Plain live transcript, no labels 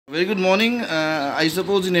Very good morning. I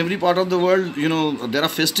suppose in every part of the world, there are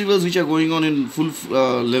festivals which are going on in full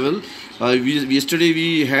level. Yesterday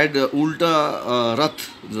we had Ulta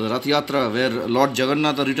the rathyatra, where Lord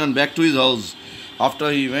Jagannath returned back to his house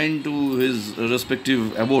after he went to his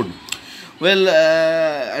respective abode. Well,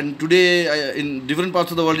 and today in different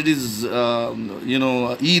parts of the world it is,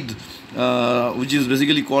 Eid, which is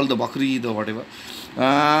basically called the Bakri Eid or whatever.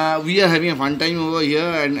 We are having a fun time over here,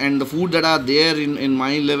 and the food that are there in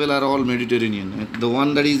my level are all Mediterranean. The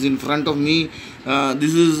one that is in front of me,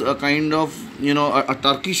 this is a kind of a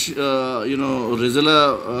Turkish rezalla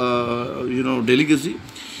delicacy.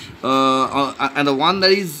 And the one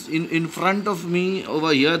that is in front of me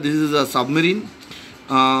over here, this is a submarine,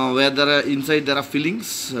 where inside there are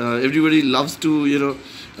fillings. Everybody loves to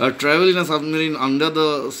travel in a submarine under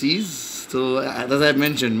the seas. So as I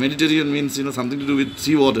mentioned, Mediterranean means something to do with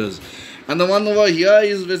sea waters. And the one over here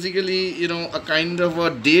is basically a kind of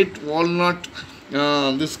a date walnut.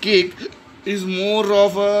 This cake is more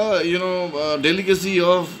of a delicacy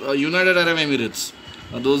of United Arab Emirates.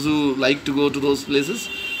 Those who like to go to those places,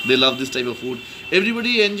 they love this type of food.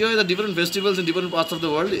 Everybody enjoy the different festivals in different parts of the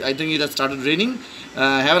world. I think it has started raining.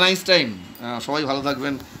 Have a nice time. সবাই ভালো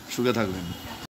থাকবেন, সুখে থাকবেন.